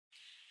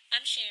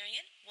I'm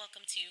Sharian.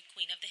 Welcome to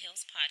Queen of the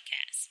Hills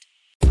podcast.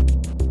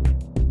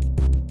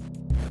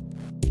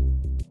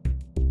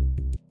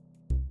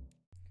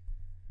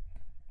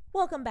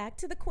 Welcome back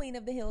to the Queen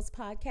of the Hills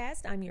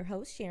podcast. I'm your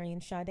host,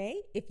 Sharian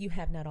Sade. If you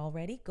have not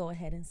already, go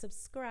ahead and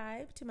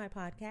subscribe to my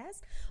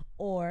podcast.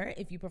 Or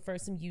if you prefer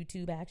some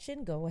YouTube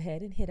action, go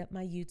ahead and hit up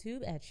my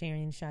YouTube at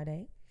Sharian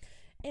Sade.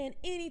 And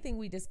anything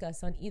we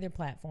discuss on either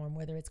platform,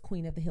 whether it's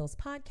Queen of the Hills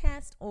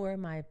podcast or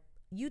my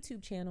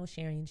YouTube channel,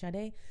 Sharian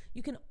Sade,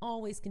 you can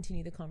always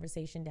continue the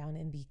conversation down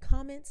in the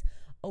comments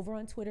over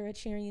on Twitter at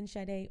Sharian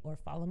Sade or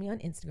follow me on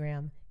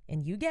Instagram.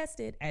 And you guessed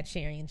it, at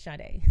Sharian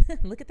Sade.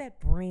 Look at that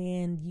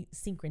brand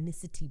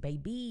synchronicity,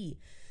 baby.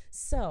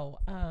 So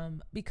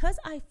because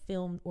I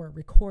filmed or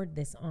record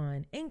this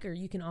on Anchor,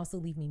 you can also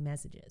leave me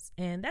messages.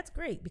 And that's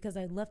great because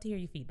I'd love to hear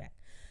your feedback,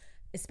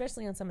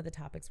 especially on some of the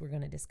topics we're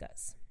going to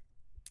discuss.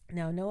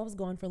 Now, I know I was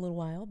gone for a little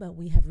while, but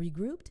we have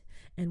regrouped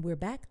and we're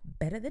back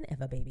better than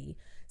ever, baby.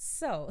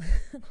 So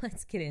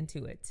let's get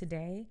into it.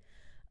 Today,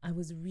 I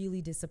was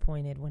really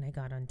disappointed when I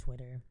got on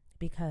Twitter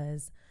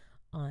because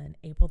on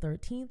April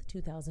 13th,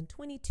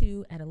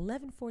 2022 at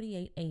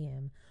 11:48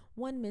 a.m.,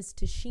 one Miss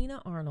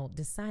Tashina Arnold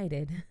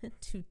decided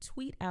to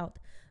tweet out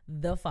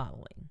the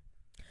following.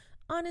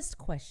 Honest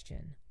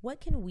question.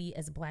 What can we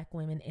as Black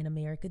women in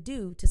America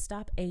do to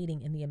stop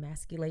aiding in the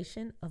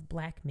emasculation of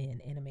Black men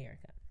in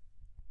America?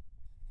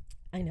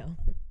 I know,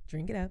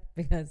 drink it up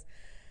because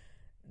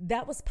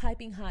that was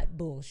piping hot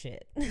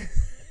bullshit.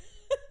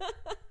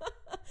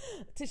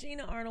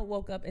 Tashina Arnold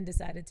woke up and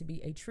decided to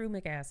be a true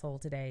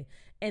McAsshole today.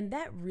 And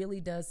that really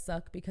does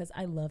suck because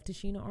I love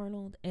Tashina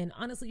Arnold. And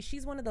honestly,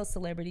 she's one of those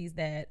celebrities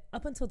that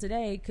up until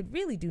today could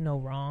really do no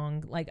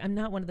wrong. Like, I'm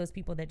not one of those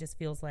people that just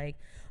feels like,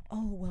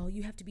 oh, well,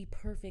 you have to be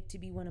perfect to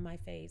be one of my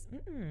faves.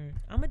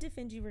 I'm going to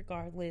defend you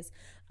regardless.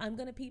 I'm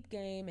going to peep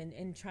game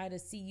and try to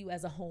see you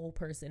as a whole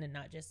person and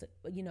not just,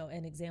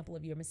 an example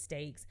of your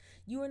mistakes.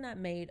 You are not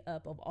made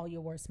up of all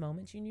your worst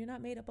moments. And you're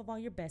not made up of all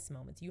your best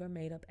moments. You are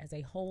made up as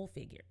a whole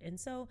figure. And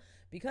so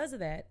because of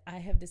that, I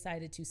have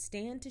decided to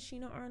stand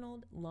Tashina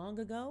Arnold long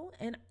ago,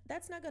 and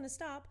that's not going to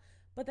stop,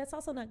 but that's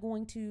also not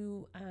going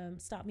to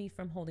stop me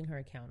from holding her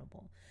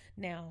accountable.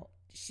 Now,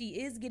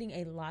 she is getting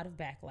a lot of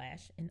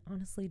backlash, and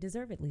honestly,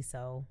 deservedly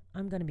so.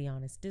 I'm going to be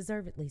honest,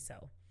 deservedly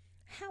so.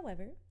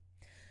 However,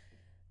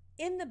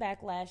 in the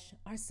backlash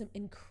are some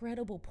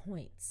incredible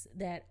points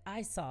that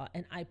I saw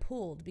and I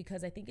pulled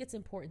because I think it's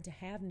important to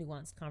have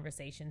nuanced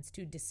conversations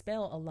to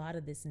dispel a lot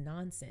of this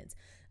nonsense.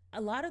 A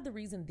lot of the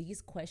reason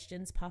these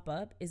questions pop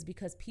up is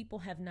because people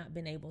have not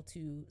been able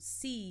to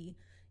see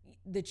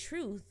the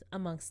truth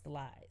amongst the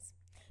lies.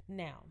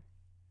 Now,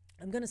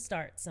 I'm going to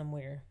start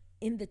somewhere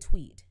in the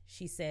tweet.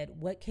 She said,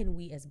 what can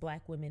we as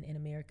Black women in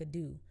America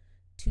do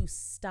to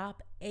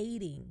stop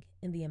aiding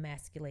in the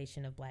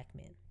emasculation of Black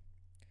men?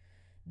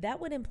 That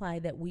would imply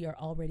that we are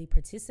already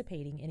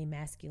participating in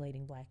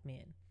emasculating Black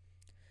men.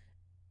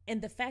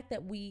 And the fact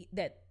that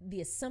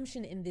the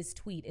assumption in this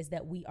tweet is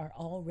that we are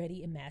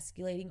already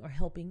emasculating or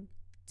helping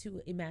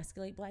to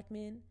emasculate Black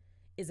men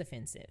is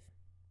offensive.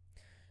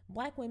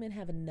 Black women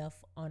have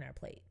enough on our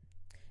plate.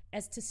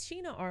 As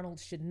Tashina Arnold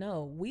should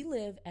know, we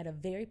live at a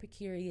very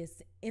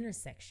precarious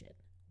intersection.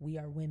 We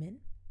are women.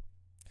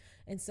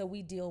 And so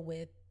we deal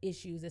with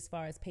issues as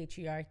far as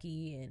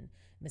patriarchy and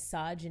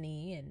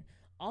misogyny and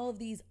all of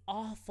these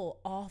awful,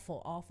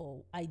 awful,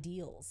 awful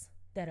ideals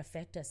that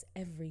affect us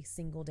every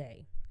single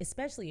day,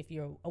 especially if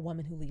you're a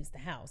woman who leaves the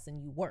house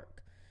and you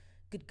work.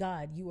 Good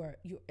God,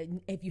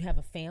 if you have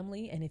a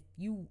family and if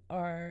you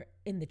are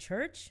in the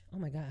church, oh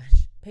my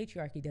gosh,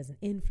 patriarchy doesn't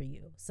end for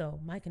you. So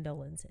my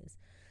condolences.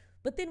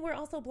 But then we're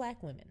also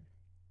Black women,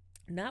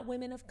 not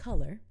women of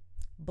color,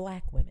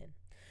 Black women,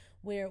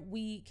 where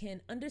we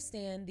can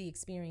understand the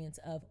experience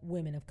of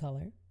women of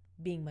color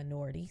being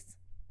minorities.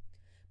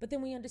 But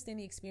then we understand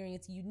the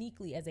experience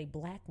uniquely as a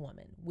Black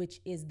woman,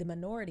 which is the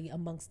minority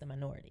amongst the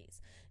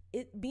minorities.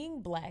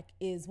 Being Black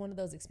is one of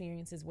those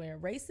experiences where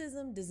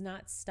racism does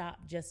not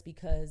stop just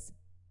because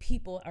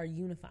people are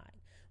unified.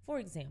 For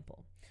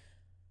example,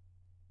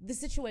 the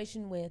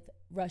situation with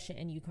Russia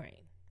and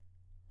Ukraine.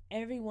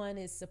 Everyone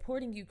is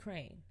supporting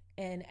Ukraine.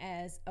 And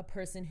as a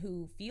person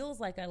who feels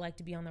like I like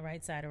to be on the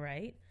right side of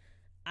right,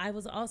 I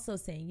was also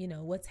saying,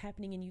 what's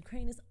happening in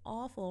Ukraine is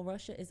awful.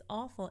 Russia is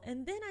awful.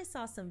 And then I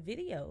saw some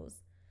videos.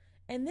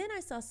 And then I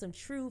saw some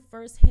true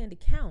firsthand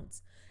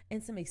accounts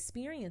and some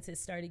experiences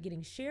started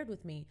getting shared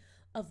with me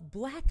of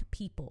Black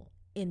people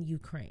in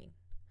Ukraine.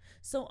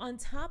 So on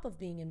top of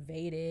being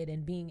invaded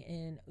and being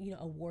in,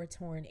 a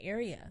war-torn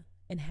area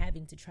and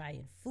having to try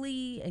and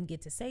flee and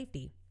get to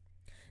safety,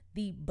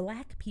 the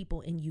Black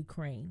people in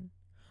Ukraine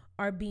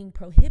are being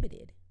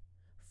prohibited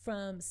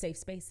from safe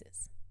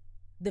spaces,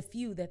 the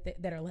few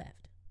that are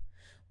left.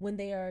 When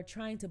they are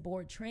trying to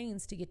board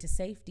trains to get to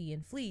safety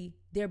and flee,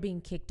 they're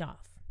being kicked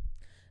off.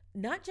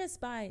 Not just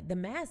by the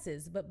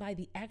masses, but by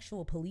the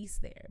actual police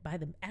there, by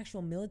the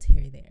actual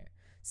military there,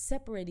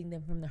 separating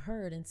them from the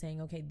herd and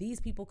saying, okay, these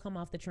people come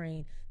off the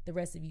train, the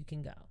rest of you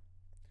can go.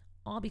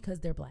 All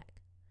because they're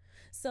Black.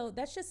 So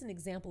that's just an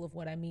example of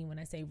what I mean when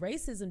I say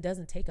racism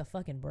doesn't take a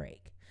fucking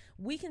break.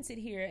 We can sit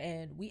here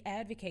and we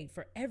advocate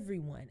for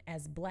everyone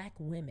as black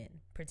women,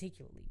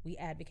 particularly. We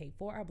advocate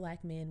for our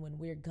black men when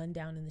we're gunned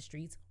down in the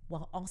streets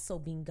while also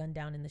being gunned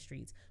down in the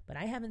streets. But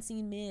I haven't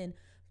seen men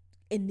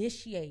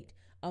initiate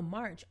a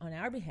march on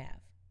our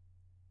behalf.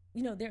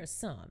 You know, there are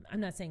some.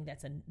 I'm not saying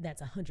that's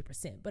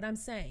 100%, but I'm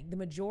saying the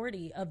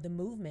majority of the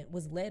movement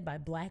was led by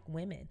black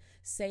women.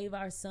 Save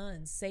our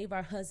sons, save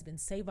our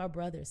husbands, save our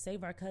brothers,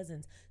 save our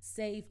cousins,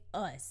 save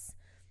us.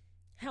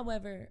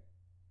 However,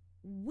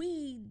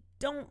 we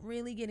don't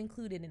really get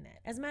included in that.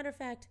 As a matter of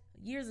fact,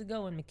 years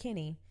ago in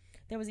McKinney,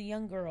 there was a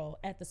young girl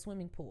at the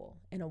swimming pool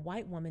and a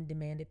white woman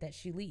demanded that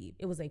she leave.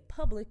 It was a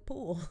public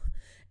pool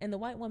and the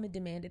white woman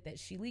demanded that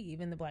she leave.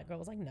 And the black girl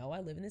was like, no,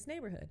 I live in this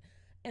neighborhood.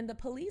 And the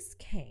police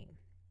came.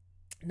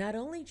 Not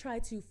only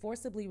tried to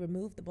forcibly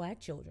remove the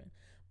black children,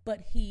 but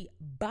he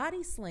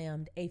body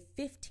slammed a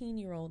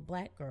 15-year-old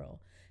black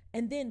girl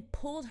and then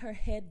pulled her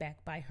head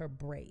back by her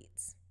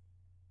braids.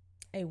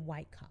 A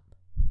white cop.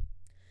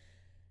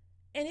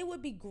 And it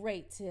would be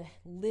great to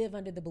live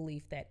under the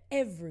belief that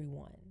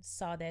everyone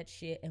saw that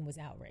shit and was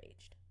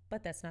outraged.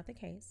 But that's not the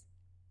case.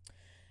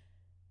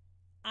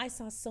 I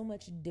saw so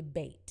much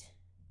debate.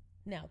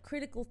 Now,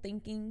 critical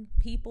thinking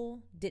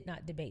people did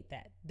not debate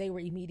that. They were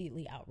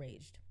immediately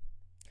outraged.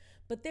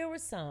 But there were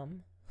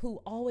some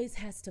who always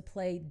has to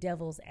play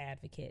devil's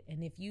advocate.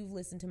 And if you've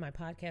listened to my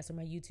podcast or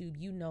my YouTube,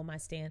 you know my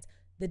stance.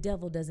 The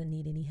devil doesn't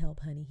need any help,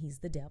 honey. He's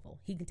the devil.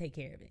 He can take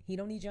care of it. He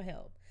don't need your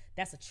help.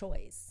 That's a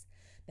choice.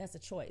 That's a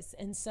choice.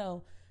 And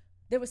so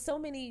there were so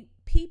many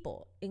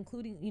people,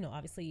 including,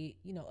 obviously,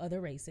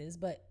 other races,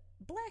 but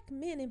black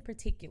men in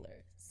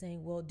particular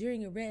saying, well,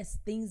 during arrest,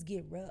 things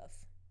get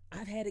rough.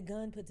 I've had a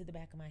gun put to the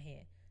back of my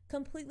head.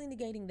 Completely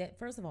negating that,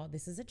 first of all,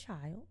 this is a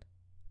child.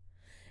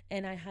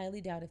 And I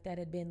highly doubt if that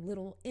had been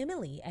little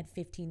Emily at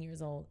 15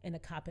 years old and a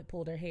cop had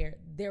pulled her hair,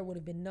 there would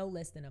have been no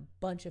less than a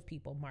bunch of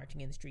people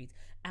marching in the streets,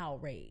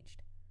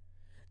 outraged.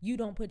 You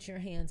don't put your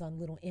hands on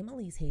little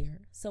Emily's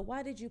hair. So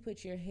why did you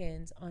put your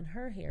hands on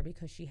her hair?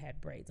 Because she had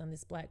braids on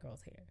this black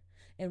girl's hair.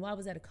 And why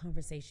was that a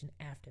conversation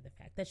after the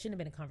fact? That shouldn't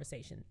have been a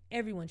conversation.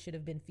 Everyone should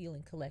have been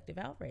feeling collective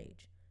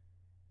outrage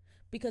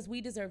because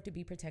we deserve to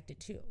be protected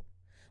too.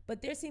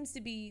 But there seems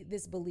to be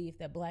this belief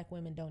that black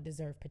women don't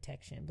deserve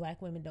protection.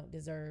 Black women don't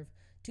deserve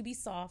to be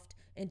soft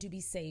and to be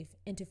safe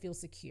and to feel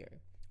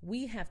secure.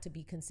 We have to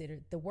be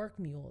considered the work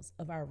mules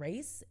of our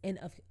race and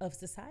of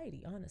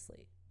society,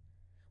 honestly.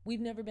 We've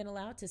never been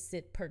allowed to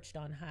sit perched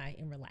on high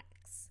and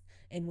relax.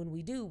 And when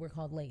we do, we're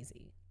called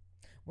lazy.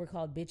 We're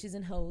called bitches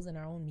and hoes in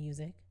our own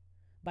music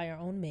by our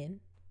own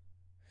men.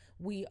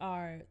 We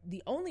are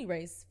the only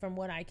race, from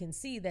what I can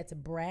see, that's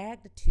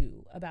bragged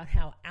to about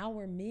how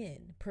our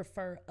men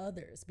prefer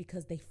others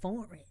because they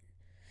foreign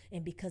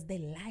and because they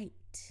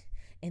light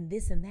and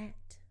this and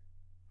that.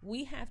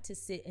 We have to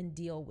sit and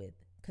deal with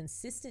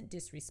consistent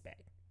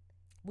disrespect.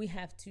 We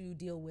have to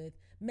deal with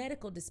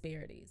medical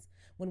disparities.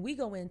 When we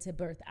go in to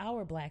birth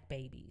our black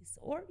babies,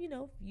 or,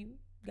 you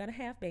got a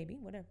half baby,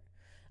 whatever,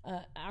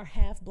 our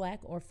half black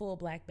or full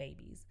black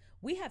babies,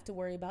 we have to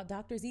worry about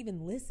doctors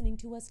even listening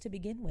to us to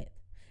begin with.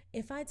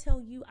 If I tell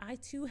you, I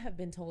too have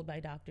been told by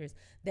doctors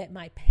that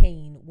my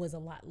pain was a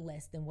lot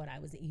less than what I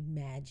was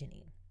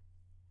imagining.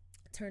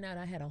 Turned out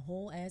I had a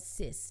whole ass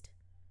cyst.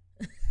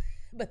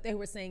 But they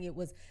were saying it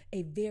was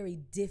a very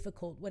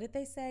difficult, what did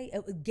they say?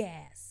 It was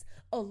gas,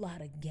 a lot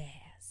of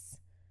gas.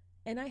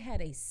 And I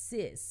had a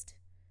cyst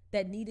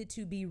that needed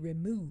to be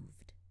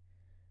removed.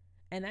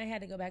 And I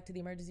had to go back to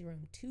the emergency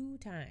room 2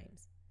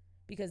 times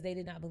because they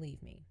did not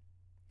believe me.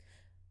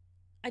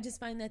 I just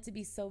find that to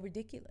be so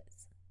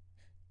ridiculous.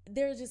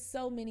 There are just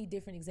so many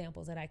different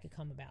examples that I could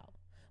come about.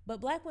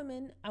 But black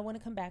women, I want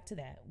to come back to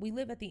that. We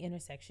live at the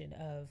intersection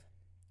of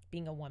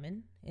being a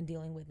woman and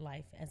dealing with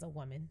life as a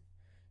woman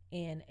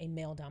in a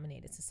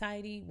male-dominated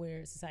society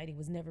where society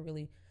was never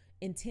really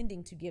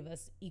intending to give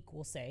us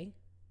equal say.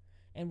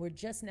 And we're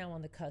just now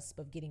on the cusp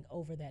of getting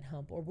over that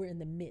hump, or we're in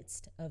the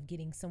midst of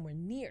getting somewhere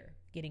near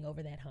getting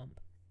over that hump.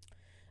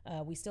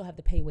 We still have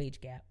the pay-wage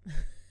gap.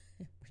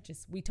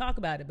 We talk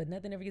about it, but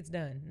nothing ever gets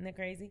done. Isn't that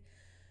crazy?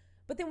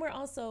 But then we're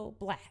also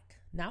black,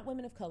 not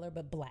women of color,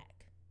 but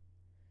black.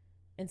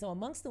 And so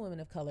amongst the women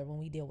of color, when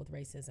we deal with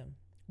racism,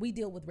 we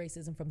deal with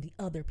racism from the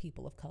other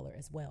people of color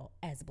as well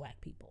as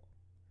black people.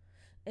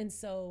 And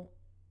so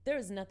there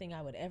is nothing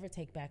I would ever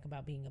take back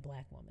about being a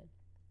black woman.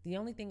 The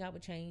only thing I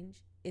would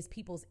change is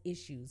people's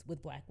issues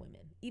with black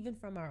women, even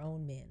from our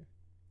own men.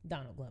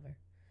 Donald Glover.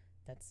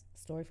 That's a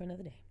story for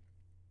another day.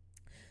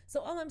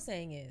 So all I'm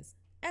saying is,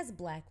 as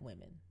black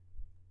women,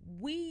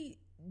 we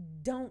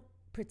don't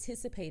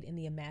participate in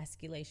the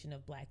emasculation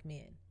of black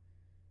men.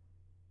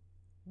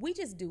 We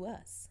just do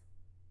us.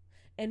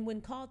 And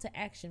when called to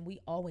action, we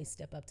always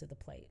step up to the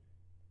plate.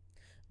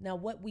 Now,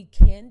 what we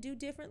can do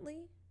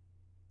differently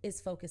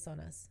is focus on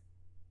us,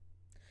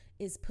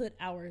 is put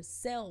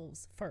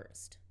ourselves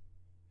first.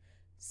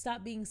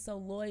 Stop being so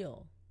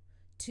loyal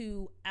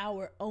to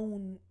our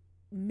own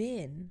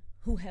men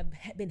who have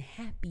been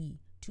happy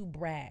to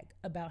brag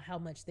about how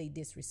much they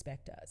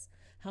disrespect us,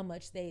 how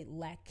much they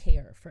lack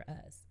care for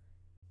us.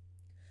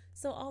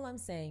 So all I'm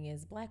saying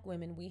is, Black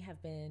women, we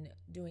have been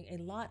doing a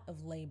lot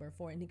of labor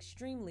for an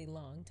extremely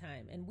long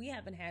time, and we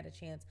haven't had a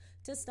chance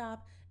to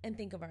stop and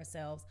think of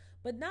ourselves.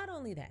 But not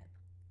only that,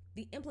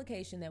 the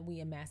implication that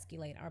we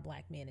emasculate our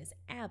Black men is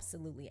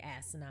absolutely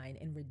asinine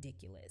and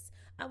ridiculous.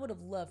 I would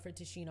have loved for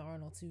Tashina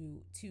Arnold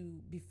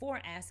to before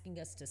asking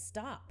us to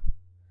stop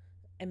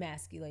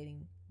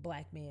emasculating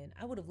Black men,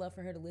 I would have loved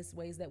for her to list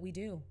ways that we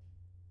do.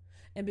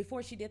 And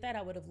before she did that,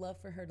 I would have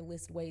loved for her to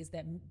list ways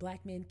that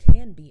Black men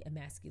can be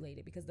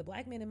emasculated, because the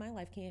Black men in my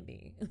life can't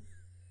be.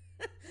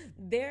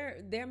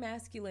 Their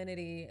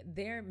masculinity,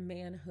 their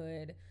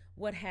manhood,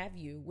 what have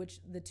you, which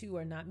the two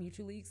are not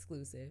mutually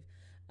exclusive,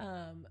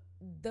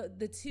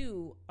 the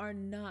two are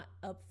not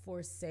up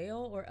for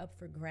sale or up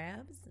for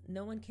grabs.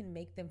 No one can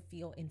make them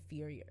feel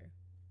inferior.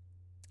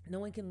 No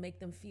one can make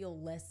them feel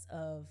less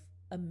of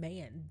a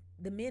man.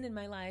 The men in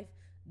my life,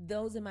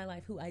 those in my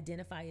life who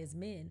identify as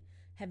men,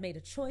 have made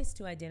a choice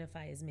to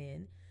identify as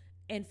men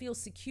and feel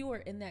secure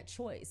in that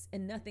choice.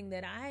 And nothing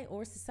that I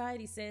or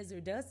society says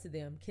or does to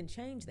them can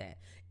change that.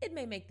 It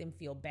may make them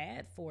feel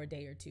bad for a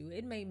day or two.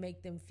 It may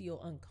make them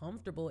feel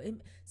uncomfortable.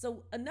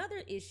 So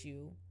another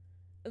issue,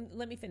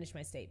 let me finish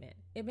my statement.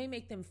 It may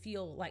make them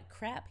feel like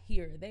crap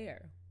here or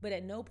there, but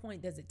at no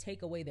point does it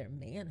take away their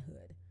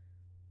manhood.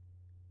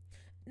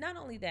 Not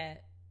only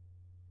that,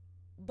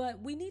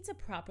 but we need to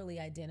properly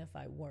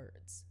identify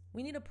words.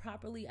 We need to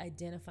properly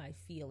identify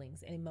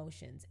feelings and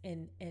emotions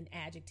and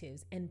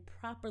adjectives, and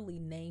properly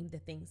name the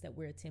things that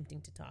we're attempting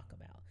to talk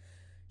about.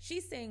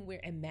 She's saying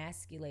we're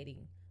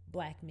emasculating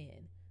Black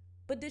men.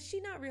 But does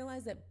she not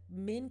realize that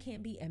men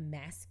can't be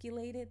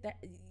emasculated? That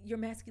your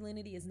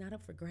masculinity is not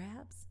up for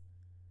grabs?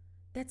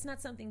 That's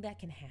not something that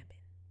can happen.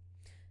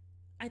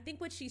 I think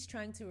what she's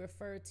trying to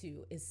refer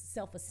to is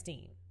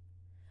self-esteem.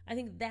 I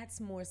think that's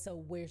more so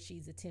where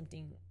she's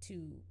attempting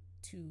to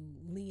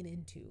lean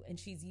into. And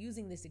she's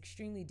using this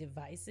extremely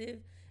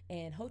divisive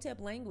and hotep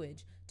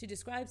language to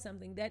describe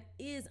something that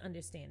is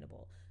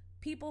understandable.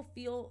 People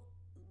feel,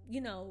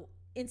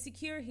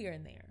 insecure here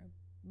and there.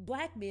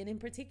 Black men in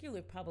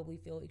particular probably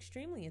feel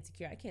extremely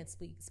insecure. I can't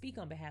speak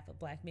on behalf of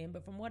Black men,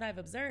 but from what I've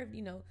observed,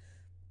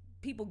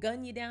 people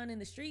gun you down in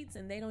the streets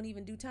and they don't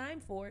even do time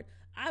for it.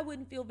 I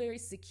wouldn't feel very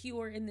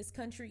secure in this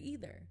country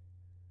either.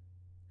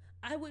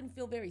 I wouldn't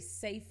feel very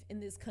safe in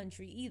this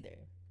country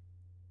either.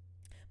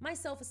 My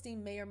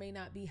self-esteem may or may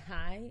not be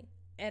high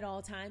at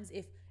all times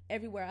if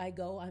everywhere I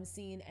go I'm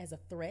seen as a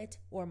threat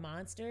or a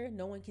monster.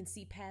 No one can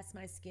see past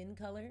my skin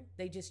color.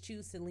 They just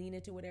choose to lean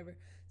into whatever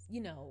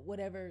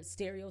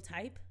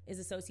stereotype is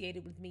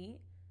associated with me,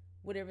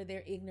 whatever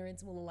their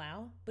ignorance will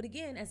allow. But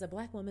again, as a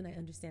Black woman, I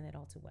understand that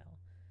all too well.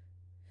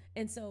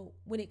 And so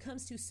when it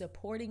comes to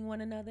supporting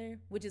one another,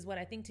 which is what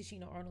I think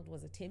Tashina Arnold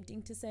was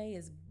attempting to say,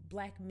 is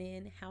Black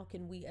men, how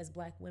can we as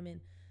Black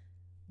women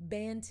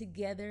band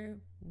together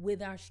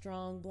with our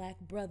strong Black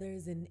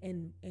brothers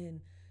and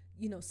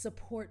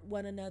support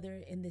one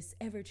another in this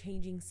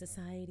ever-changing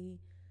society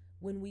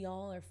when we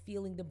all are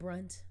feeling the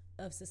brunt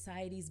of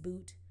society's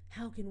boot?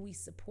 How can we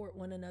support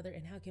one another,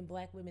 and how can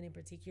Black women in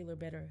particular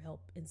better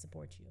help and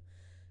support you?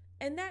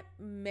 And that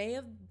may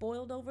have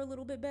boiled over a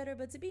little bit better,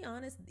 but to be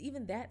honest,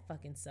 even that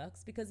fucking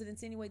sucks, because it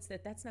insinuates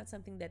that that's not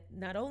something that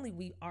not only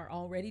we are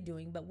already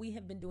doing, but we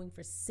have been doing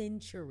for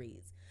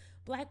centuries.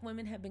 Black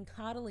women have been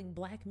coddling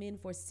Black men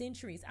for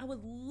centuries. I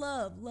would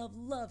love, love,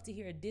 love to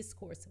hear a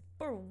discourse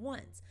for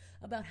once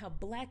about how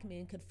Black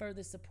men could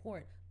further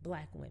support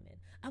Black women.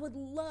 I would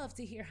love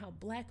to hear how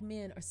Black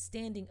men are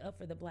standing up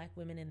for the Black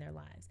women in their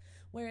lives.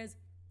 Whereas,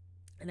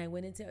 and I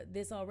went into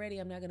this already,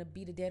 I'm not going to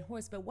beat a dead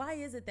horse, but why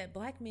is it that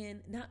Black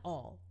men, not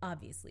all,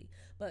 obviously,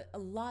 but a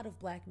lot of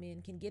Black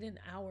men can get in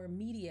our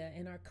media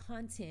and our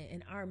content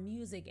and our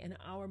music and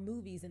our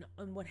movies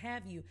and what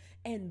have you,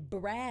 and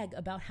brag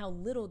about how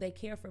little they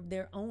care for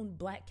their own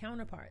Black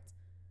counterparts?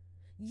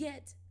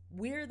 Yet,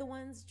 we're the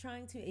ones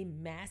trying to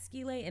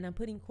emasculate, and I'm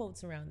putting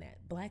quotes around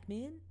that, Black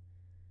men?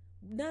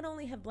 Not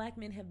only have Black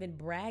men have been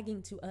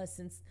bragging to us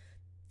since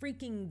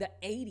freaking the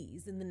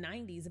 80s and the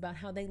 90s about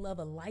how they love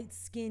a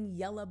light-skinned,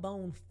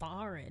 yellow-bone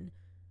foreign.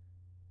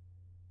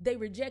 They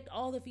reject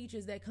all the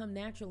features that come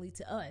naturally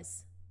to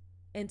us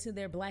and to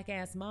their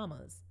Black-ass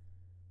mamas.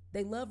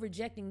 They love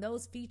rejecting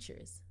those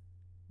features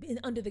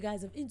under the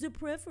guise of it's a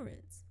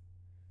preference.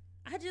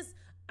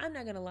 I'm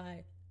not going to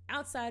lie.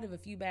 Outside of a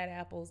few bad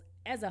apples,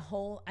 as a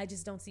whole, I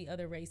just don't see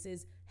other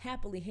races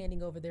happily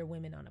handing over their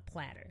women on a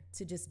platter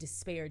to just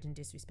disparage and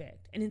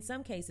disrespect. And in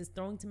some cases,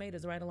 throwing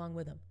tomatoes right along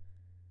with them.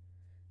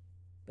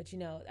 But,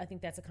 I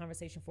think that's a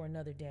conversation for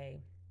another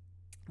day.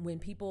 When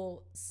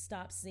people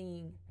stop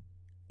seeing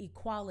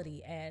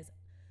equality as,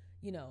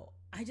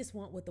 I just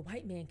want what the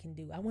white man can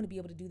do. I want to be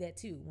able to do that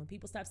too. When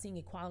people stop seeing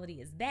equality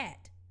as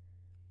that,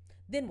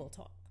 then we'll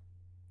talk.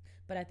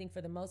 But I think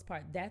for the most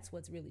part, that's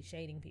what's really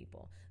shading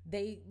people.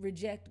 They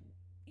reject,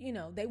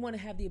 they want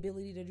to have the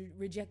ability to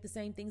reject the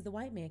same things the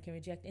white man can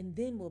reject, and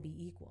then we'll be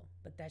equal.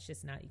 But that's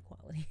just not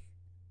equality.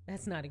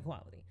 That's not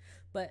equality.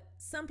 But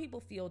some people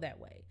feel that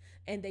way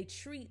and they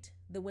treat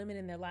the women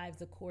in their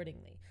lives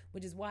accordingly,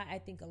 which is why I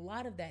think a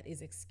lot of that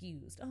is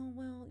excused. Oh,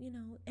 well,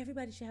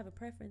 everybody should have a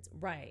preference.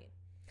 Right.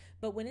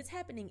 But when it's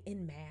happening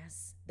in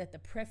mass, that the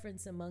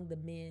preference among the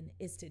men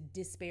is to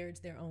disparage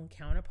their own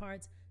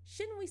counterparts,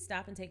 shouldn't we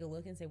stop and take a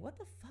look and say, what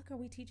the fuck are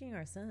we teaching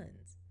our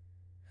sons?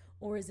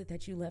 Or is it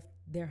that you left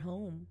their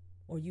home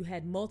or you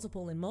had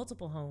multiple and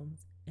multiple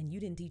homes and you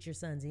didn't teach your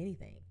sons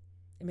anything?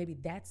 And maybe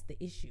that's the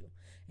issue.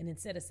 And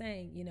instead of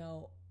saying,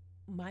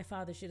 my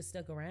father should have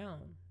stuck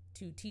around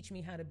to teach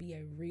me how to be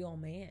a real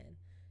man,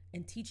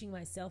 and teaching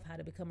myself how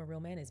to become a real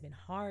man has been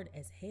hard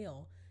as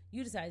hell,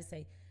 you decide to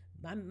say,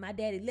 my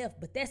daddy left,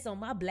 but that's on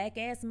my black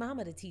ass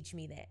mama to teach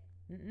me that.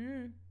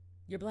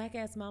 Your black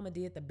ass mama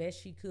did the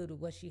best she could with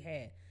what she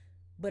had.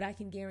 But I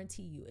can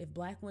guarantee you, if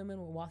black women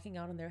were walking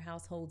out in their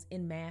households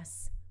in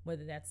mass,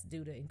 whether that's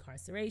due to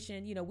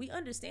incarceration, we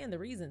understand the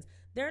reasons.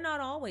 They're not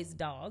always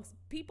dogs.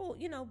 People,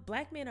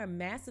 black men are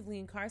massively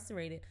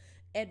incarcerated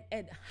at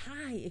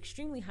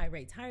extremely high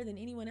rates, higher than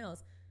anyone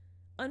else,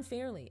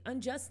 unfairly,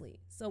 unjustly.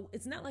 So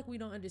it's not like we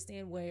don't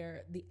understand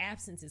where the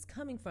absence is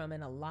coming from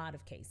in a lot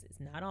of cases.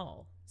 Not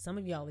all. Some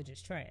of y'all are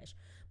just trash.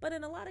 But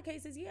in a lot of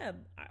cases, yeah,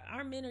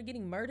 our men are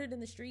getting murdered in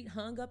the street,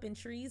 hung up in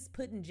trees,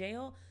 put in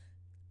jail.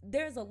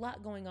 There's a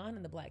lot going on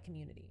in the black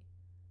community.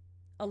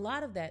 A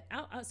lot of that,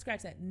 I'll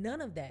scratch that.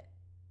 None of that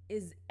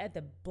is at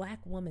the black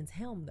woman's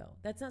helm, though.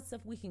 That's not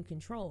stuff we can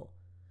control.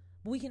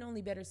 We can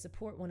only better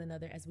support one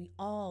another as we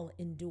all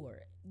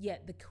endure.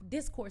 Yet the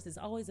discourse is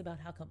always about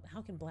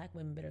how can black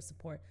women better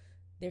support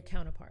their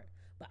counterpart.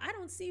 But I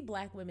don't see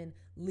black women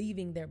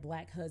leaving their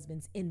black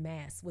husbands en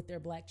masse with their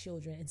black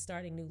children and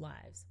starting new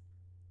lives.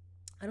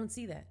 I don't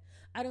see that.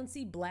 I don't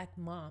see black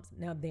moms.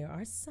 Now, there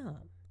are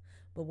some,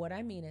 but what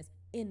I mean is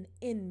en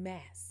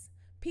masse.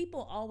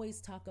 People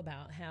always talk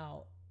about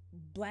how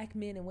black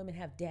men and women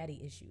have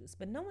daddy issues,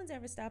 but no one's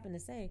ever stopping to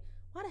say,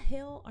 why the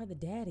hell are the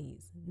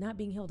daddies not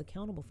being held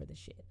accountable for this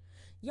shit?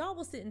 Y'all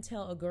will sit and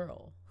tell a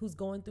girl who's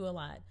going through a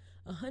lot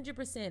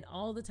 100%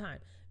 all the time,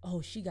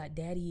 oh, she got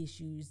daddy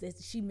issues.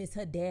 She missed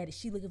her daddy.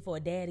 She looking for a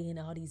daddy and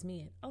all these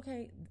men.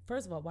 Okay,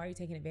 first of all, why are you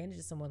taking advantage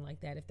of someone like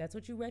that? If that's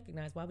what you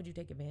recognize, why would you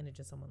take advantage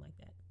of someone like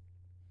that?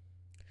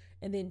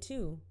 And then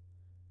two,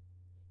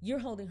 you're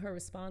holding her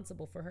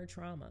responsible for her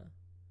trauma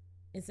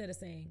instead of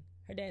saying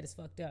her dad is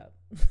fucked up.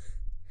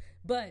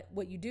 But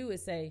what you do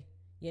is say,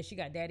 yeah, she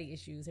got daddy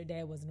issues. Her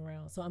dad wasn't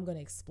around. So I'm going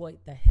to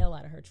exploit the hell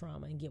out of her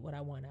trauma and get what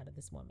I want out of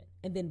this woman.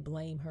 And then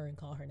blame her and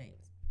call her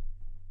names.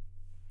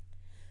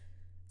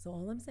 So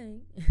all I'm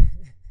saying,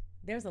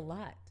 there's a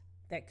lot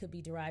that could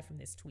be derived from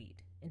this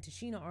tweet. And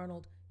Tashina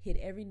Arnold hit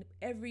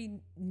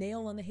every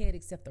nail on the head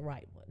except the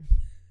right one.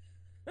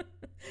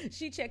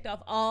 She checked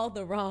off all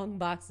the wrong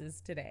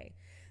boxes today.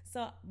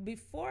 So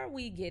before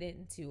we get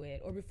into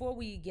it, or before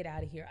we get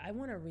out of here, I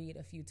want to read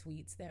a few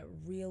tweets that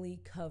really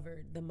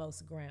covered the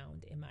most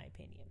ground, in my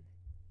opinion.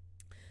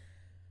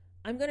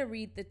 I'm going to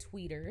read the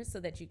tweeters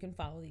so that you can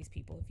follow these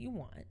people if you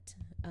want.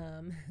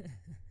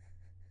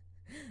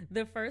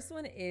 The first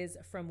one is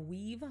from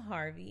Weave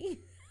Harvey,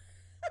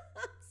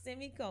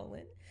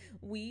 semicolon,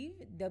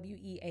 Weave,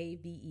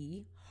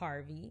 Weave,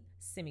 Harvey,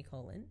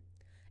 semicolon,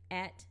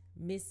 at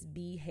Miss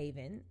B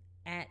Haven,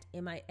 at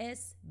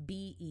MISBEEHVN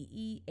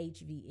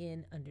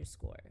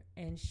 _.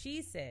 And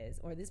she says,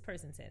 or this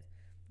person says,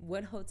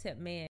 what hotep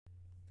man,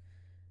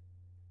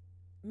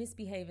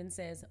 Misbehaving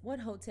says, what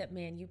hotep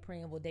man you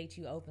praying will date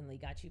you openly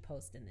got you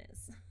posting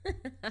this?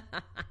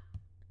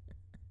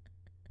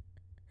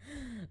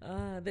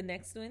 The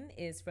next one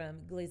is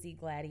from Glizzy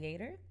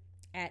Gladiator,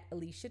 at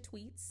Alicia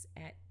Tweets,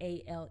 at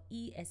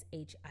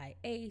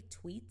ALESHIA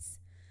Tweets.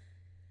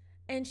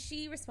 And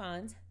she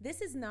responds,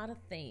 this is not a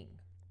thing.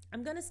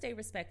 I'm going to stay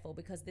respectful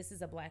because this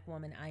is a black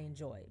woman I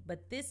enjoy.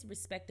 But this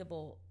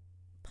respectable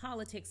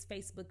politics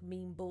Facebook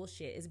meme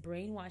bullshit is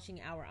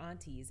brainwashing our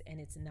aunties, and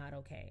it's not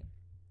okay.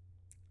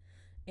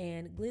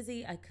 And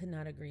Glizzy, I could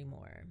not agree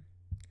more.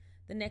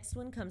 The next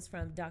one comes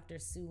from Dr.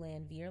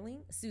 Suzanne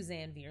Veerling,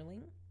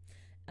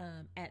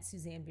 at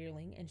Suzanne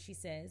Veerling, and she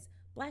says,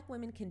 black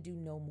women can do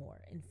no more.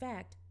 In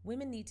fact,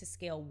 women need to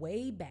scale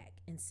way back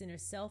and center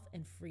self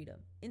and freedom.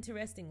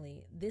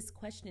 Interestingly, this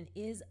question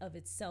is of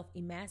itself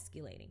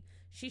emasculating.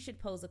 She should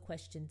pose a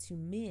question to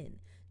men.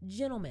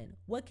 Gentlemen,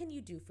 what can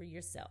you do for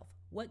yourself?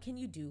 What can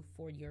you do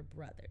for your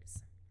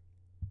brothers?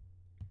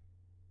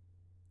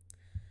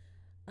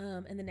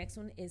 And the next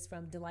one is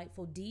from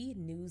Delightful D,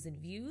 News and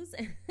Views.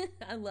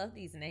 I love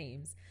these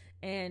names.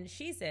 And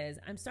she says,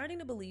 I'm starting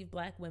to believe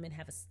black women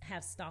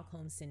have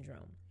Stockholm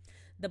Syndrome.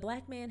 The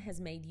black man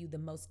has made you the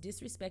most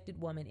disrespected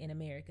woman in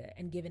America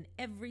and given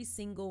every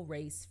single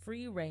race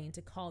free reign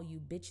to call you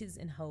bitches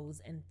and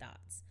hoes and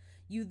thoughts.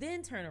 You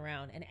then turn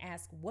around and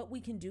ask what we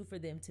can do for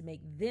them to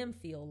make them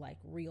feel like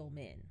real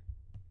men.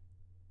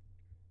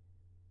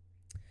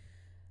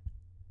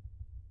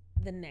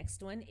 The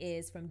next one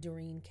is from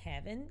Doreen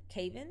Caven,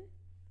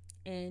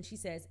 and she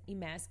says,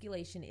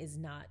 emasculation is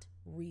not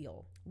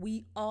real.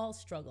 We all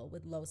struggle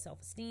with low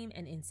self-esteem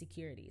and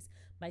insecurities.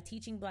 By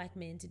teaching Black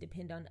men to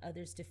depend on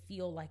others to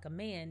feel like a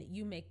man,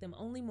 you make them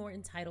only more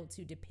entitled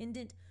to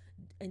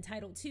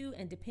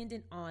and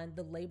dependent on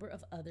the labor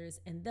of others,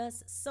 and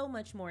thus so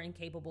much more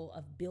incapable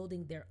of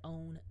building their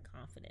own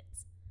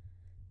confidence.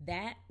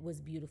 That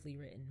was beautifully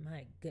written.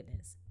 My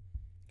goodness.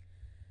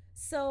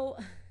 So,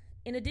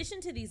 in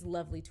addition to these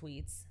lovely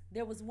tweets,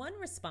 there was one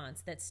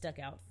response that stuck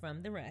out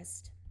from the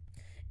rest,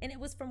 and it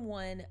was from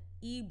one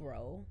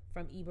Ebro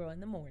from Ebro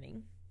in the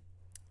Morning.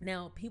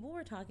 Now, people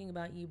were talking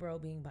about Ebro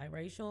being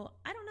biracial.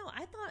 I don't know.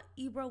 I thought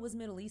Ebro was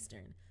Middle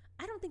Eastern.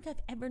 I don't think I've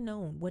ever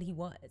known what he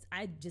was.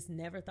 I just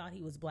never thought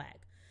he was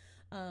Black.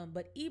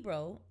 But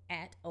Ebro,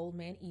 at Old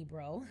Man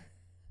Ebro,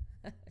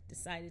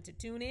 decided to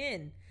tune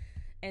in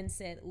and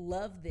said,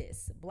 love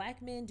this.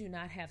 Black men do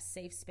not have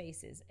safe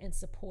spaces and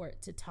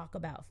support to talk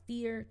about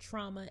fear,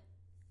 trauma,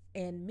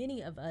 and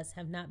many of us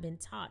have not been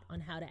taught on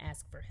how to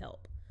ask for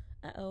help.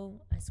 Uh-oh,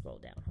 I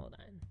scrolled down. Hold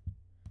on.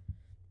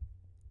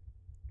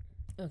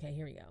 Okay,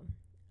 here we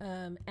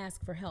go.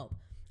 Ask for help.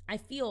 I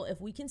feel if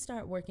we can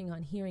start working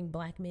on hearing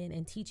Black men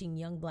and teaching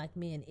young Black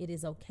men it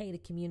is okay to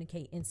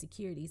communicate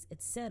insecurities,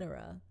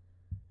 etc.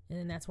 And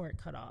then that's where it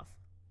cut off.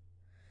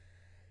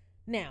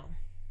 Now,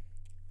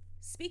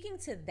 speaking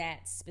to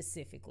that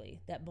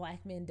specifically, that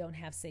Black men don't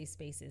have safe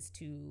spaces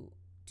to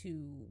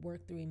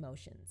work through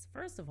emotions.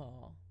 First of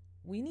all,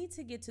 we need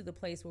to get to the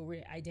place where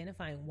we're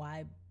identifying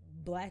why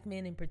Black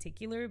men in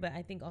particular, but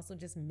I think also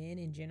just men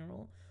in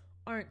general,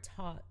 aren't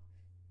taught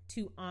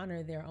to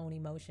honor their own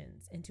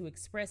emotions and to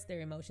express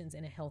their emotions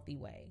in a healthy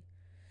way.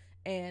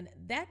 And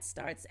that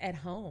starts at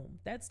home.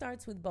 That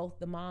starts with both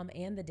the mom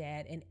and the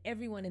dad and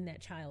everyone in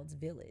that child's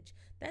village.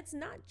 That's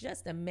not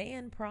just a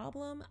man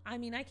problem. I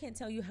mean, I can't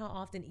tell you how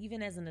often,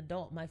 even as an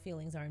adult, my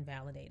feelings are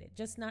invalidated.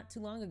 Just not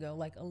too long ago,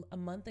 like a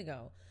month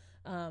ago,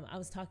 I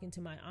was talking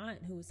to my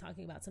aunt who was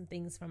talking about some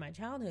things from my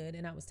childhood,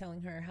 and I was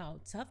telling her how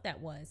tough that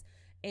was.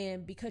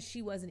 And because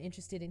she wasn't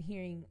interested in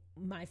hearing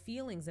my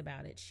feelings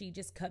about it, she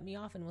just cut me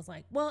off and was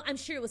like, well, I'm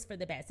sure it was for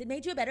the best. It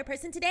made you a better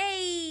person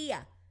today.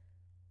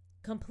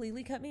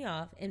 Completely cut me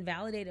off,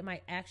 invalidated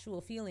my actual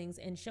feelings,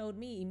 and showed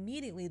me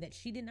immediately that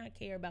she did not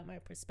care about my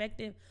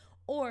perspective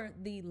or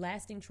the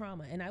lasting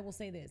trauma. And I will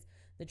say this,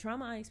 the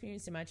trauma I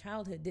experienced in my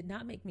childhood did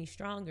not make me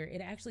stronger.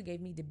 It actually gave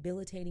me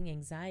debilitating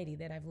anxiety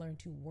that I've learned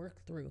to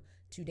work through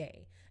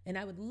today. And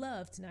I would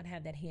love to not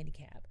have that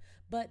handicap.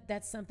 But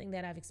that's something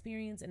that I've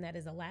experienced, and that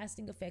is a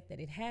lasting effect that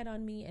it had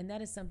on me, and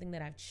that is something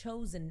that I've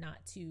chosen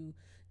not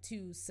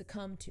to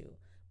succumb to.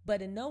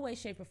 But in no way,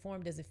 shape, or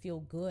form does it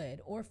feel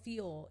good or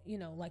feel,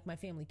 like my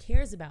family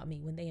cares about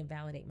me when they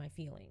invalidate my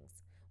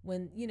feelings,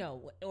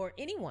 or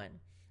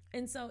anyone.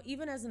 And so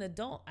even as an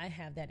adult, I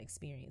have that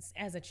experience.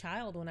 As a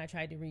child, when I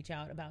tried to reach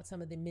out about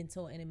some of the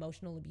mental and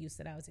emotional abuse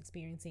that I was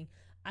experiencing,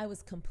 I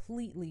was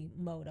completely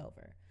mowed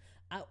over.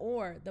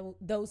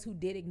 Those who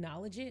did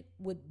acknowledge it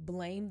would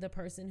blame the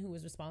person who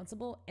was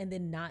responsible and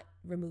then not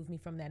remove me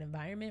from that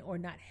environment or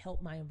not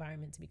help my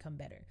environment to become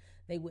better.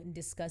 They wouldn't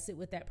discuss it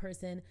with that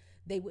person.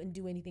 They wouldn't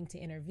do anything to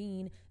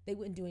intervene. They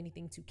wouldn't do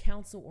anything to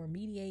counsel or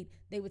mediate.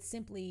 They would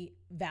simply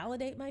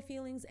validate my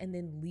feelings and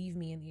then leave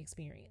me in the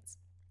experience,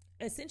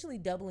 essentially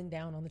doubling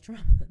down on the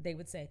trauma. They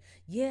would say,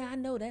 yeah, I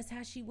know that's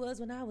how she was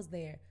when I was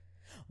there.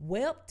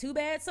 Well, too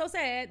bad, so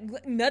sad.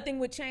 Nothing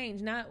would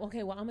change. Not,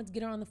 okay, well, I'm going to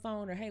get her on the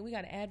phone, or hey, we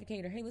got an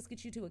advocate, or hey, let's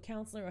get you to a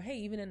counselor, or hey,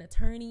 even an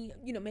attorney,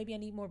 maybe I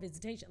need more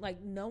visitation.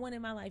 Like, no one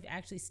in my life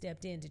actually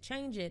stepped in to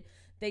change it.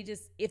 They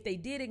just, if they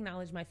did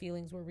acknowledge my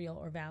feelings were real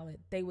or valid,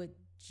 they would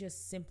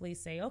just simply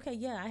say, okay,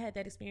 yeah, I had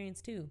that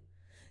experience too.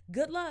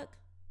 Good luck.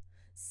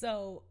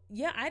 So,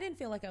 yeah, I didn't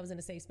feel like I was in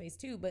a safe space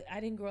too, but I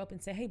didn't grow up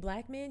and say, hey,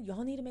 Black men,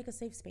 y'all need to make a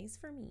safe space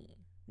for me.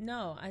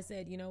 No, I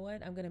said, you know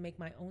what? I'm going to make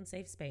my own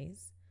safe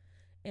space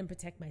and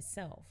protect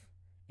myself.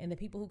 And the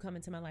people who come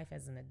into my life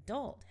as an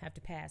adult have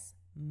to pass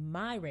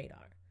my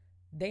radar.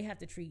 They have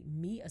to treat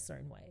me a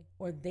certain way,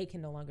 or they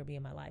can no longer be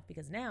in my life,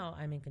 because now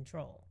I'm in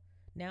control.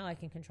 Now I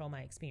can control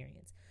my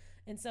experience.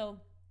 And so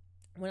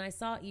when I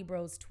saw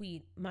Ebro's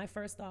tweet, my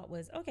first thought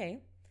was, okay,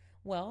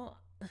 well,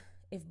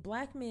 if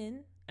Black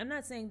men, I'm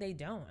not saying they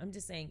don't, I'm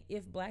just saying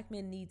if Black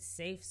men need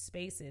safe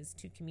spaces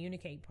to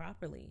communicate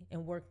properly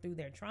and work through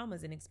their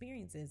traumas and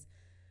experiences,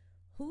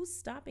 who's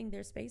stopping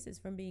their spaces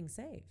from being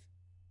safe?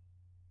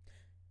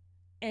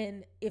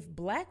 And if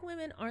Black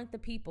women aren't the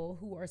people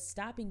who are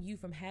stopping you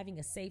from having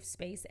a safe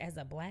space as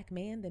a Black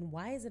man, then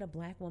why is it a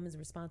Black woman's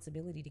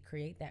responsibility to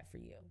create that for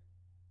you?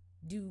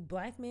 Do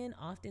Black men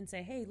often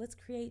say, hey, let's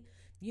create,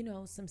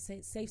 some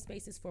safe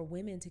spaces for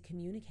women to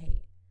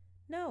communicate?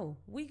 No,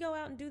 we go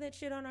out and do that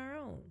shit on our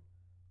own.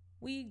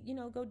 We,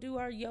 go do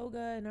our yoga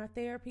and our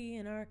therapy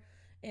and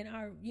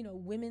our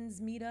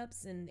women's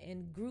meetups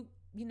and group,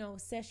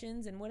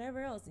 sessions and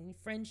whatever else. And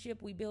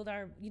friendship, we build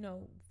our,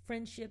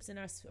 friendships in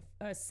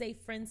our safe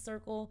friend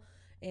circle,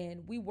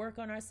 and we work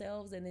on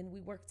ourselves, and then we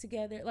work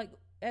together. Like,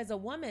 as a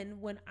woman,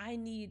 when I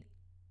need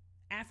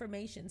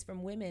affirmations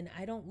from women,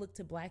 I don't look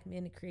to Black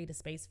men to create a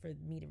space for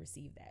me to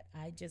receive that.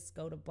 I just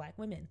go to Black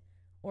women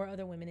or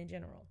other women in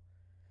general.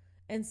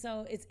 And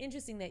so it's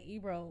interesting that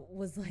Ebro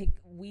was like,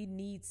 we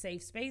need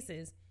safe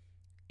spaces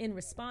in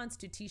response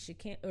to to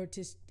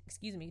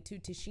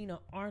Tashina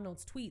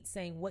Arnold's tweet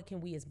saying, what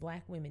can we as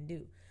black women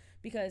do?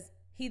 Because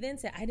he then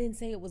said, I didn't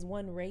say it was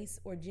one race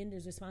or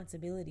gender's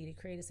responsibility to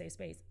create a safe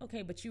space.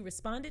 Okay, but you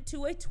responded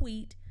to a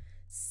tweet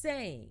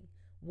saying,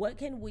 what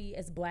can we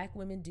as black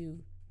women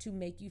do to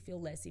make you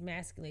feel less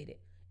emasculated?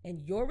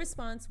 And your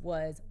response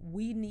was,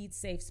 we need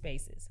safe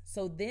spaces.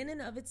 So then in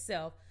of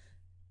itself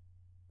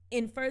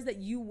infers that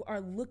you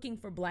are looking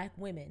for black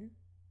women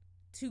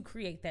to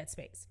create that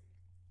space.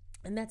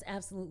 And that's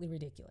absolutely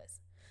ridiculous.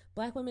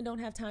 Black women don't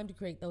have time to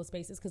create those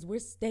spaces because we're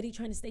steady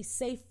trying to stay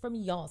safe from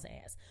y'all's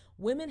ass.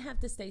 Women have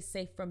to stay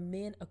safe from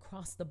men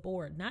across the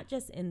board, not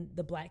just in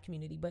the black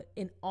community, but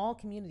in all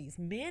communities.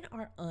 Men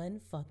are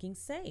unfucking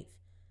safe.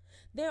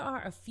 There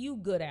are a few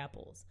good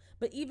apples,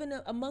 but even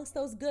amongst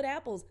those good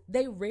apples,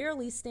 they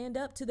rarely stand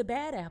up to the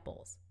bad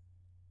apples.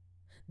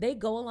 They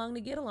go along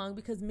to get along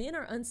because men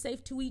are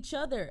unsafe to each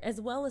other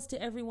as well as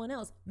to everyone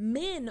else.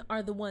 Men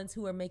are the ones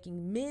who are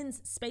making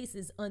men's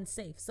spaces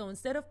unsafe. So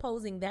instead of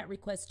posing that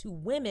request to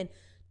women,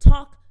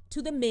 talk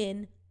to the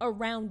men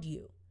around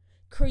you.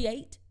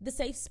 Create the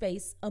safe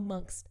space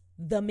amongst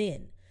the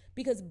men.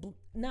 Because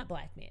not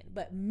black men,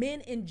 but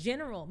men in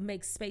general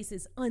make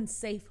spaces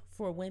unsafe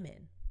for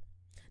women.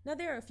 Now,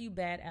 there are a few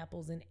bad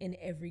apples in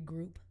every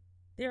group.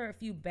 There are a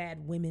few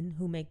bad women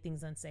who make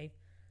things unsafe.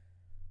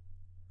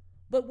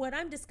 But what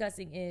I'm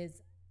discussing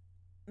is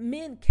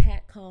men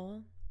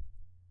catcall.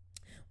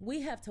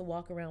 We have to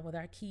walk around with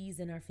our keys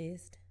in our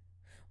fist.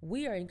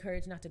 We are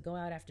encouraged not to go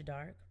out after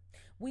dark.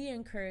 We are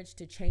encouraged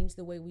to change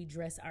the way we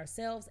dress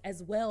ourselves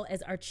as well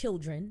as our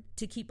children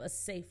to keep us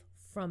safe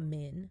from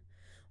men.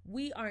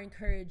 We are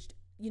encouraged,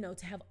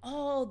 to have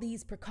all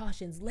these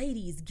precautions.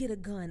 Ladies, get a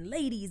gun.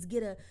 Ladies,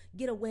 get a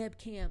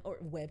webcam,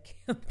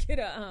 get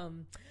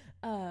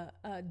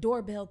a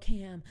doorbell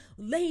cam.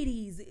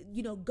 Ladies,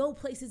 go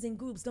places in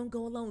groups. Don't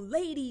go alone.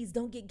 Ladies,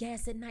 don't get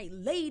gas at night.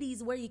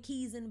 Ladies, wear your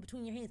keys in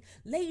between your hands.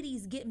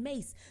 Ladies, get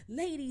mace.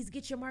 Ladies,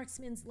 get your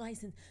marksman's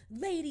license.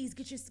 Ladies,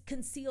 get your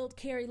concealed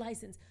carry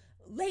license.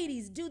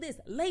 Ladies, do this.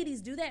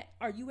 Ladies, do that.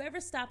 Are you ever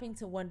stopping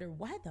to wonder,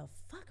 why the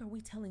fuck are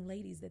we telling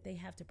ladies that they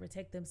have to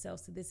protect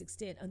themselves to this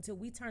extent until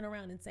we turn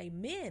around and say,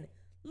 men,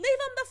 leave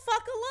them the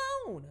fuck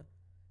alone.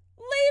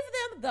 Leave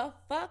them the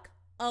fuck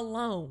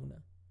alone.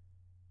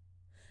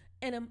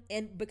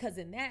 And because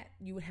in that,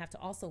 you would have to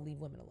also leave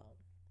women alone.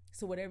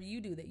 So whatever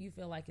you do that you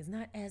feel like is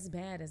not as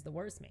bad as the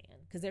worst man,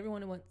 because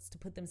everyone wants to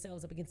put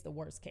themselves up against the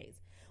worst case.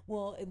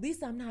 Well, at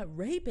least I'm not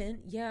raping.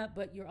 Yeah,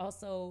 but you're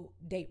also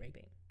date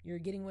raping. You're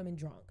getting women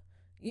drunk.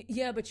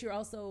 Yeah, but you're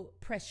also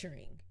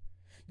pressuring.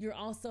 You're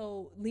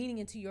also leaning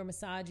into your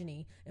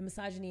misogyny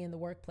in the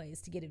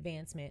workplace to get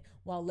advancement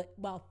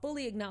while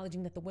fully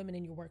acknowledging that the women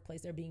in your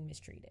workplace are being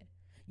mistreated.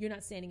 You're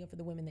not standing up for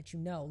the women that you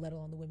know, let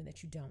alone the women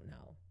that you don't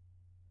know.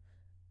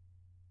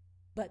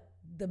 But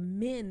the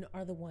men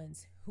are the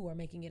ones who are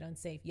making it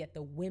unsafe, yet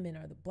the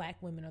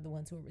black women are the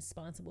ones who are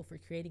responsible for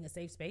creating a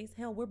safe space.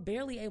 Hell, we're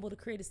barely able to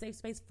create a safe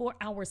space for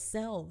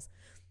ourselves.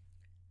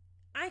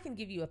 I can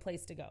give you a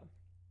place to go.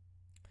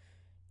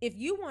 If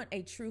you want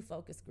a true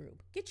focus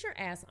group, get your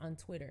ass on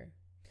Twitter.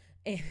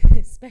 And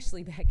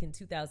especially back in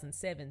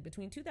 2007,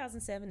 between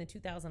 2007 and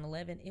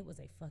 2011, it was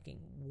a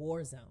fucking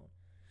war zone.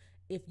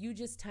 If you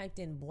just typed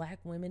in black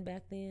women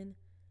back then,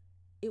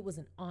 it was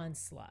an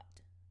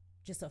onslaught.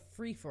 Just a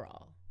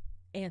free-for-all,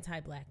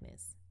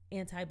 anti-blackness,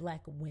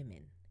 anti-black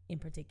women in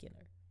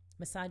particular,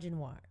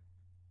 misogynoir.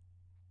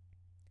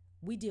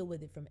 We deal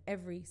with it from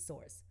every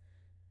source.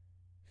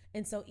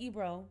 And so,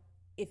 Ebro,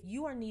 if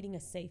you are needing a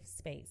safe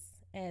space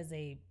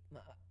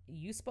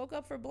you spoke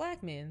up for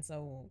black men,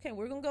 so okay,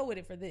 we're going to go with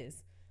it for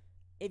this.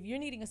 If you're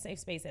needing a safe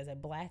space as a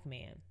black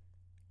man,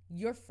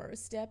 your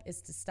first step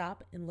is to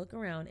stop and look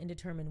around and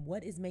determine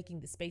what is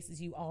making the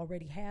spaces you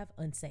already have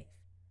unsafe.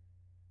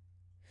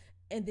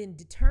 And then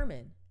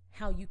determine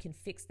how you can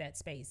fix that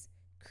space.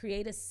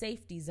 Create a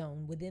safety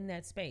zone within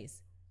that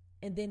space.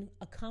 And then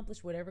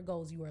accomplish whatever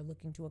goals you are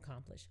looking to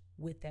accomplish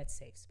with that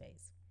safe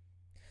space.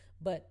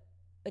 But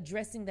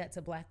addressing that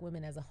to black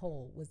women as a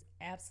whole was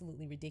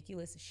absolutely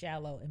ridiculous,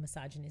 shallow, and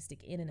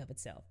misogynistic in and of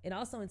itself. It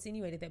also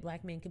insinuated that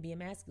black men can be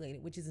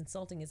emasculated, which is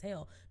insulting as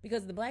hell,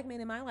 because the black men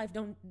in my life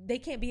they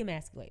can't be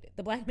emasculated.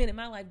 The black men in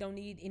my life don't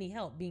need any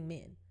help being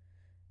men.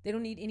 They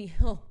don't need any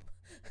help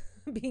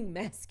being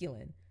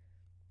masculine.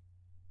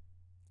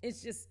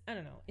 It's just, I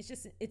don't know.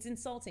 It's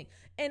insulting.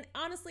 And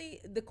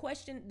honestly,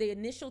 the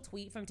initial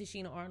tweet from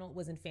Tashina Arnold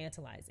was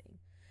infantilizing.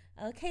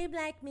 Okay,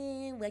 black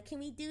men, what can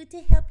we do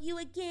to help you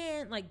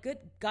again? Like, good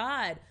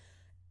God.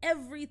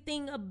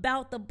 Everything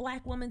about the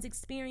black woman's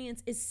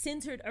experience is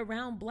centered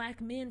around black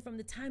men from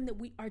the time that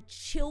we are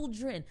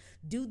children.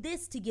 Do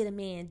this to get a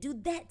man. Do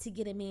that to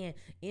get a man.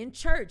 In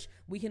church,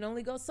 we can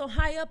only go so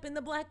high up in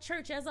the black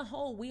church as a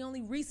whole. We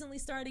only recently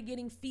started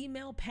getting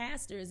female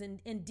pastors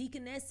and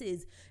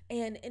deaconesses.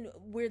 And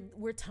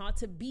we're taught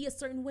to be a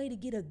certain way to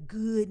get a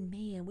good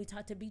man. We're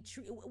taught to be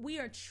we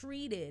are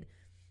treated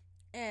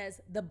as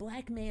the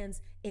black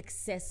man's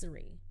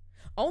accessory.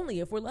 Only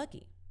if we're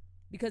lucky.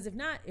 Because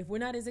if we're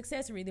not his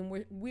accessory,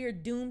 then we're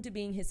doomed to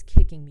being his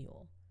kicking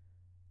mule.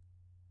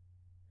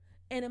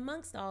 And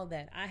amongst all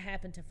that, I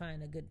happen to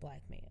find a good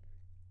black man.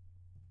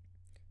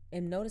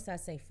 And notice I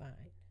say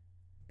find,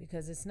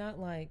 because it's not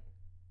like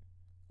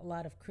a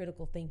lot of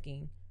critical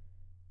thinking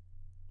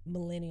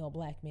millennial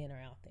black men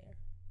are out there.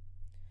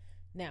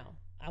 Now,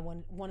 I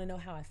want to know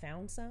how I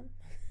found some?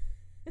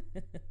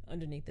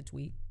 Underneath the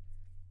tweet.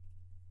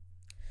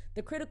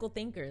 The critical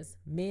thinkers,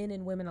 men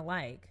and women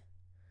alike,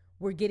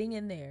 were getting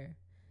in there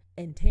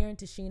and tearing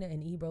Tashina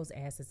and Ebro's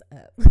asses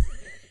up.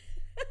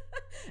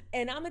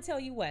 And I'm going to tell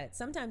you what,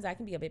 sometimes I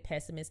can be a bit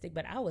pessimistic,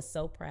 but I was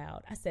so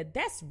proud. I said,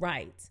 that's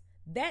right.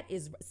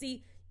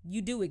 See,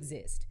 you do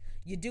exist.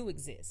 You do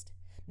exist.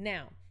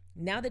 Now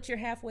that you're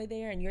halfway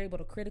there and you're able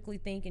to critically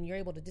think and you're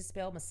able to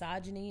dispel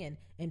misogyny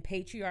and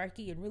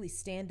patriarchy and really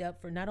stand up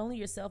for not only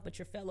yourself but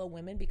your fellow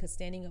women, because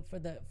standing up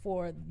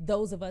for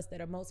those of us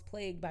that are most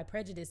plagued by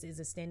prejudices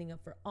is standing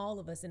up for all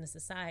of us in a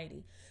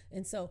society.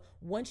 And so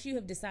once you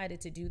have decided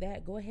to do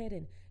that, go ahead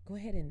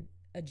and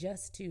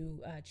adjust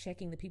to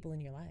checking the people in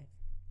your life.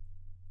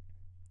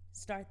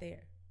 Start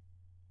there.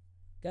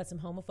 Got some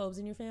homophobes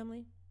in your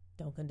family?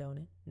 Don't condone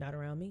it. Not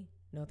around me.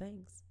 No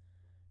thanks.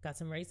 Got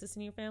some racists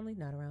in your family?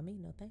 Not around me.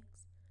 No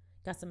thanks.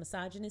 Got some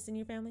misogynists in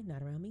your family?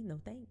 Not around me.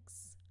 No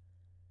thanks.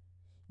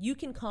 You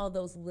can call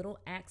those little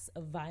acts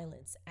of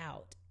violence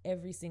out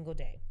every single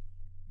day.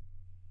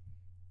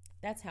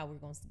 That's how we're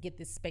going to get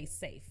this space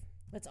safe.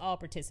 Let's all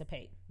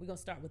participate. We're going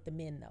to start with the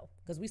men, though,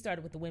 because we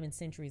started with the women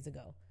centuries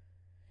ago.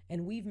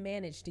 And we've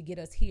managed to get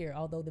us here,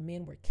 although the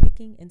men were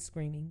kicking and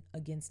screaming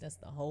against us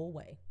the whole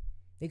way.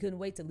 They couldn't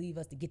wait to leave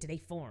us to get to their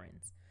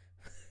foreigns.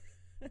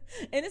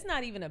 And it's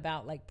not even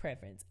about like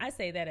preference. I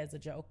say that as a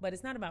joke, but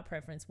it's not about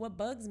preference. What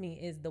bugs me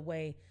is the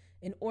way,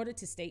 in order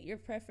to state your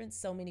preference,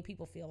 so many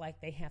people feel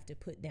like they have to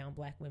put down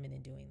black women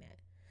in doing that.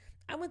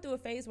 I went through a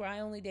phase where I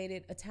only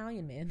dated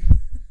Italian men.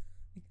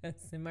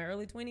 Because in my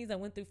early 20s, I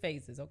went through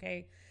phases,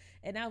 okay?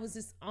 And I was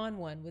just on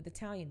one with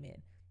Italian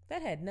men.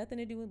 That had nothing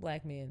to do with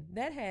black men.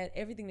 That had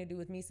everything to do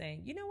with me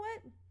saying, you know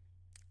what?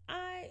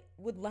 I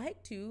would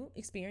like to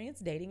experience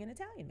dating an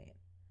Italian man.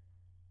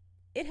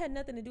 It had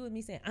nothing to do with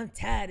me saying, I'm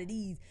tired of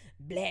these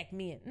black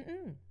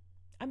men.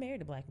 I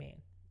married a black man,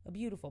 a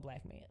beautiful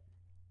black man.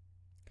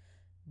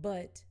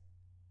 But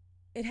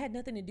it had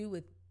nothing to do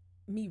with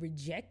me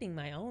rejecting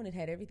my own. It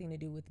had everything to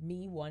do with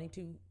me wanting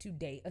to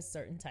date a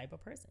certain type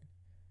of person.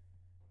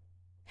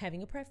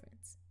 Having a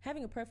preference.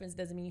 Having a preference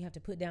doesn't mean you have to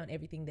put down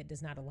everything that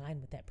does not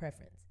align with that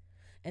preference.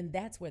 And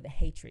that's where the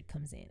hatred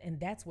comes in. And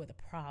that's where the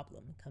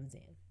problem comes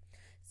in.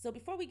 So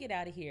before we get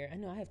out of here, I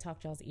know I have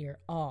talked y'all's ear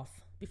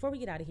off. Before we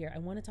get out of here, I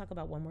want to talk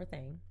about one more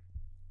thing.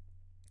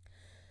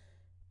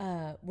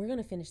 We're going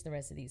to finish the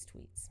rest of these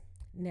tweets.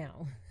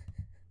 Now,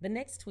 the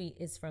next tweet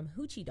is from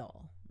Hoochie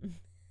Doll.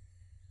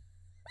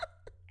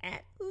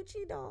 At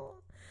Hoochie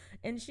Doll.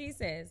 And she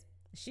says,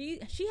 she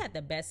had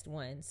the best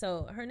one.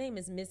 So her name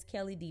is Miss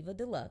Kelly Diva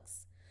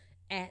Deluxe.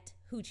 At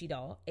Hoochie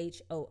Doll,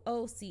 HOOCHIEDOLL.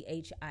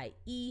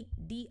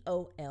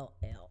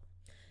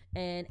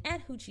 And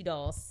at Hoochie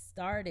Doll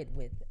started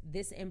with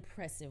this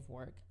impressive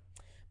work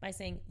by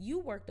saying, you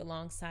worked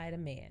alongside a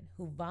man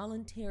who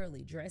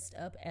voluntarily dressed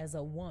up as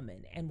a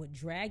woman and would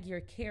drag your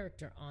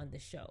character on the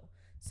show.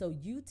 So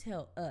you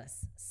tell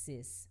us,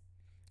 sis,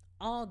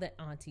 all the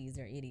aunties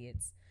are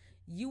idiots.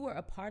 You were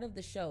a part of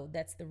the show.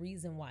 That's the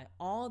reason why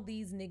all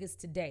these niggas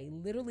today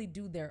literally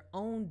do their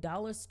own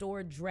dollar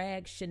store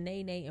drag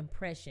Shanae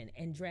impression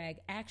and drag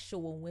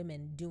actual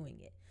women doing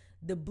it.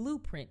 The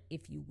blueprint,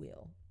 if you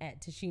will,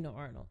 at Tashina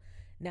Arnold.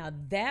 Now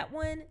that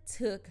one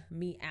took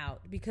me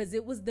out because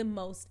it was the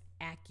most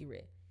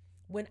accurate.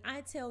 When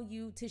I tell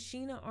you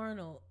Tashina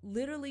Arnold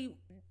literally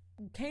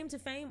came to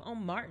fame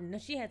on Martin. Now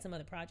she had some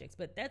other projects,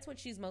 but that's what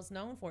she's most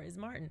known for is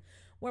Martin,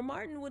 where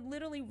Martin would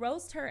literally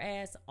roast her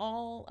ass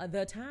all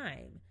the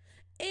time.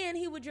 And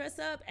he would dress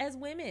up as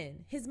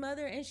women, his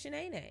mother and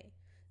Shanae.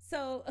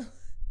 So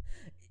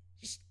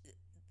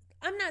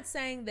I'm not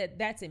saying that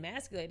that's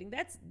emasculating.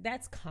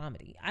 That's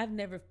comedy. I've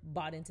never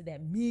bought into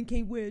that. Men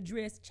can't wear a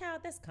dress.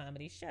 Child, that's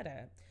comedy. Shut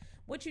up.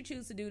 What you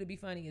choose to do to be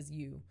funny is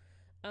you.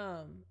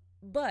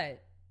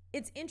 But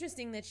it's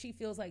interesting that she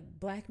feels like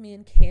black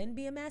men can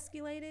be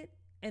emasculated.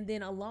 And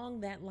then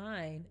along that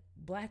line,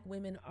 black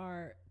women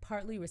are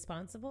partly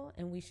responsible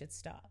and we should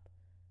stop.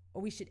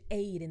 Or we should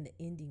aid in the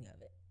ending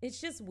of it. It's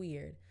just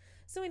weird.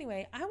 So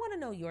anyway, I want to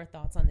know your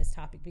thoughts on this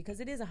topic because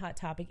it is a hot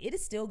topic. It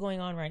is still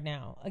going on right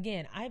now.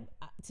 Again,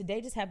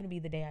 today just happened to be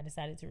the day I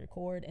decided to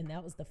record, and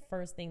that was the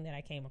first thing that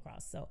I came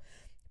across. So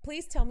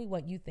please tell me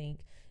what you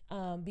think.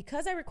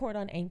 Because I record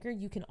on Anchor,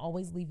 you can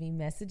always leave me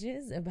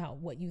messages about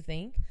what you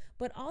think,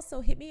 but also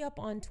hit me up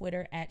on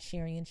Twitter at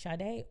Sherry and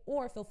Sade,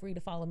 or feel free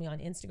to follow me on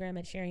Instagram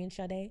at Sherry and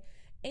Sade,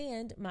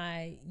 and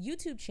my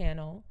YouTube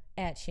channel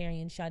at Sherry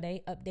and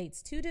Sade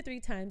updates 2 to 3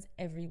 times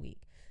every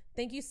week.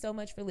 Thank you so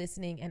much for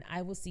listening, and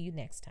I will see you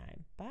next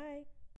time. Bye.